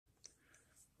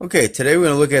Okay, today we're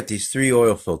going to look at these three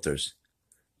oil filters.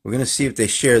 We're going to see if they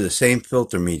share the same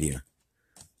filter media.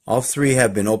 All three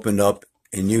have been opened up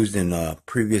and used in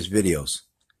previous videos.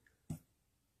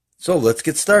 So let's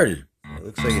get started. It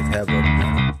looks like it has a,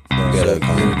 you gotta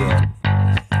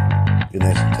get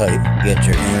nice and tight. Get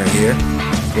your inner here,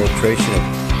 filtration of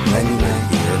 99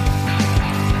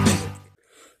 here.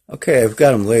 Okay, I've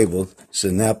got them labeled. It's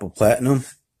a Napa Platinum.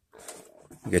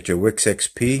 You got your Wix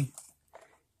XP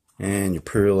and your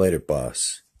Purolator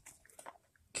Boss.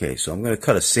 Okay, so I'm going to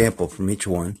cut a sample from each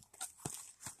one.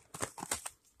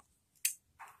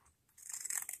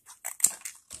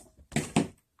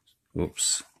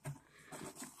 Oops.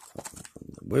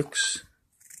 From the Wix.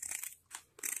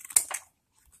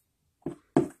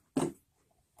 And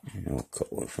we'll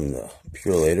cut one from the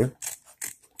Purolator.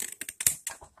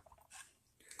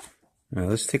 Now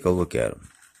let's take a look at them.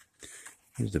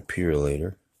 Here's the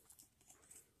Purolator.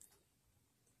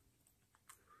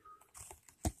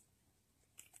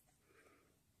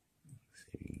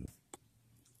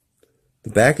 The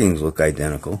backings look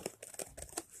identical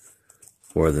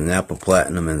for the Napa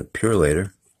Platinum and the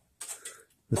Purolator.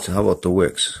 How about the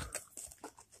Wix?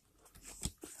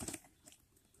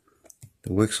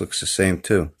 The Wix looks the same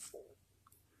too.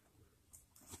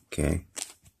 Okay.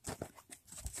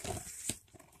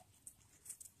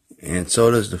 And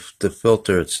so does the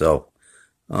filter itself.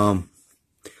 Let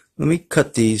me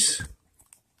cut these.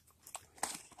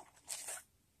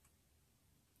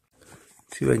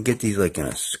 See if I can get these like in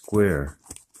a square.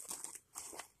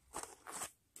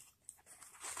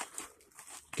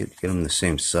 Get them the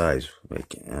same size. I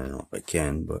don't know if I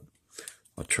can, but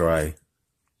I'll try.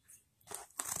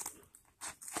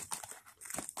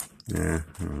 Yeah,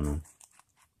 I don't know.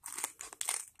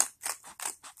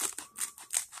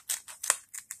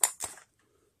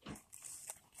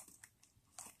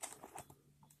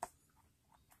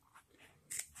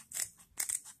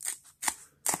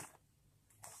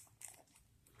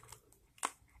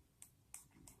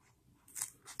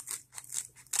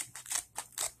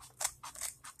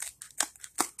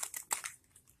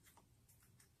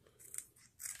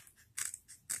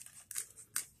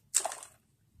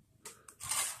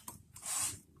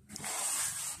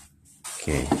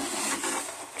 Okay,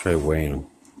 try weighing them.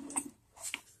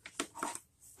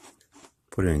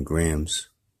 Put it in grams.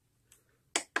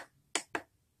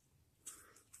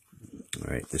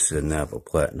 Alright, this is a Napa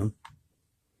Platinum.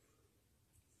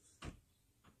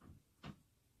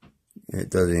 It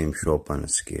doesn't even show up on the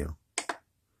scale.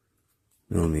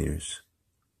 Millimeters.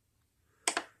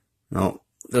 No,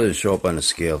 it doesn't show up on the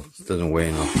scale. It doesn't weigh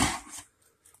enough.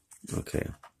 Okay.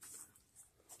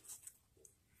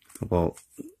 How about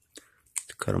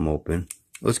cut them open?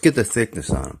 Let's get the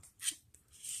thickness on them.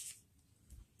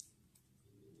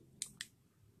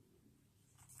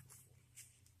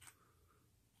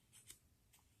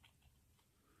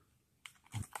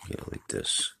 Get it like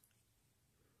this.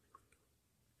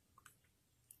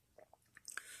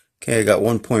 Okay, I got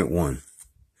 1.1.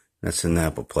 That's the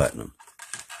Napa Platinum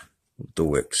with the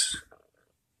Wix.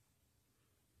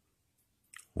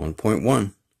 1.1.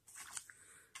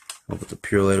 How about the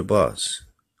Purolator Boss?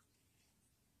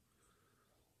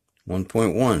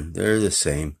 1.1. They're the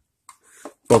same.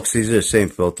 Folks, these are the same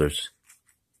filters.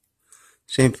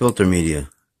 Same filter media.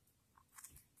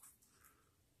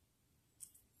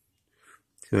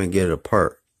 See if I can get it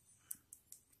apart.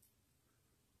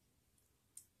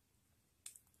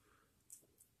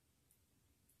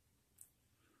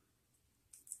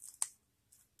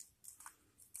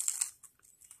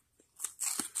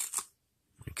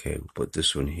 Okay, we'll put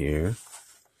this one here.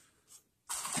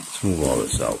 Let's move all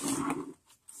this out.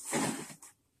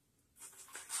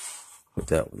 Put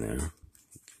that one there.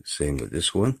 Same with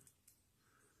this one.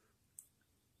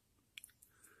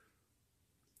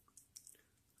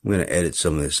 I'm going to edit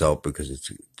some of this out because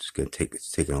it's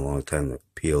taking a long time to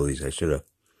peel these. I should have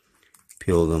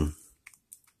peeled them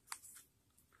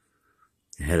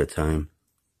ahead of time.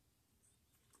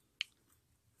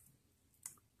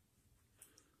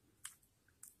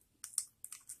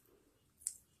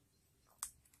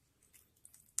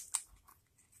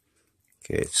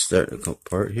 Okay, it's starting to come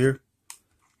apart here.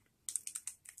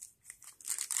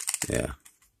 Yeah.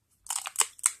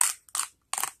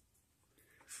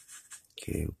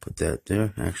 Okay, we'll put that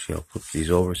there. Actually, I'll flip these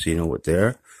over so you know what they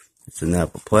are. It's the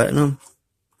Napa Platinum.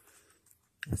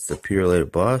 That's the Purolator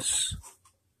Boss.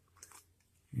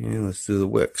 And let's do the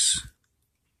Wix.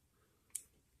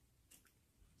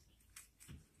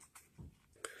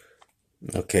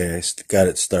 Okay, I got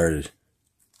it started.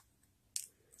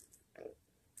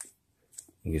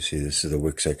 You can see this is the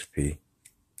Wix XP.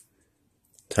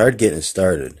 It's hard getting it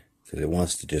started because it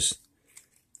wants to just,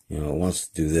 You know, it wants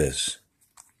to do this,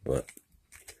 but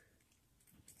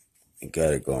it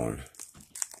got it going.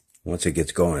 Once it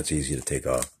gets going, it's easy to take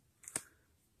off.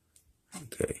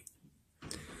 Okay.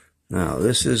 Now,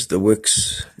 this is the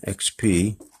Wix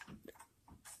XP.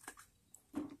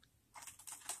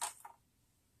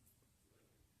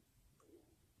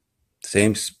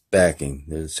 Same backing.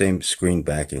 They're the same screen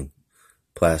backing.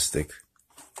 Plastic.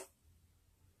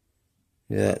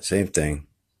 Yeah, same thing.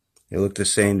 They look the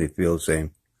same. They feel the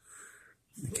same.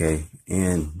 Okay.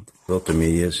 And filter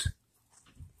medias.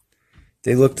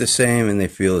 They look the same and they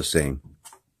feel the same.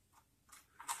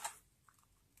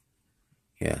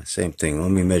 Yeah, same thing. Let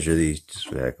me measure these just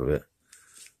for the heck of it.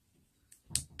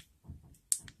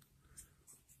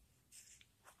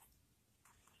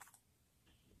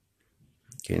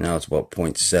 Okay, now it's about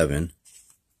 0.7.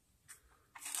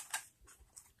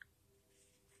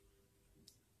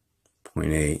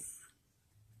 0.8.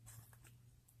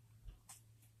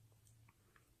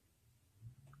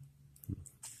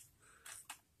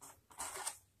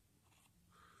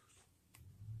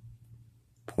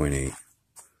 0.8.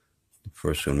 The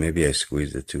first one, maybe I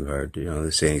squeezed it too hard. You know,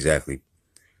 this ain't exactly,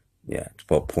 yeah, it's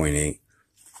about 0.8.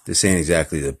 This ain't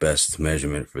exactly the best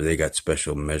measurement for, they got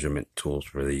special measurement tools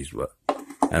for these, but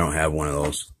I don't have one of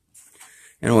those.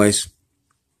 Anyways,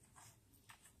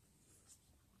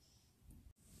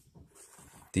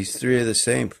 these three are the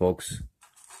same, folks.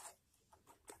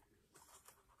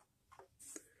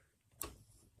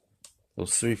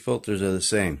 Those three filters are the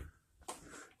same.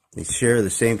 They share the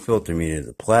same filter meter,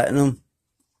 the Platinum,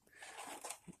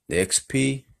 the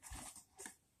XP,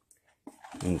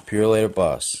 and the Purolator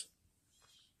Boss.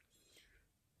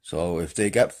 So if they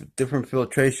got different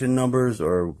filtration numbers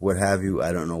or what have you,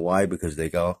 I don't know why, because they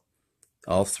got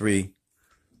all three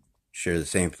share the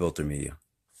same filter media.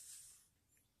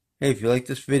 Hey, if you like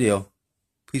this video,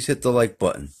 please hit the like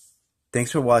button.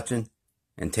 Thanks for watching,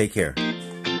 and take care.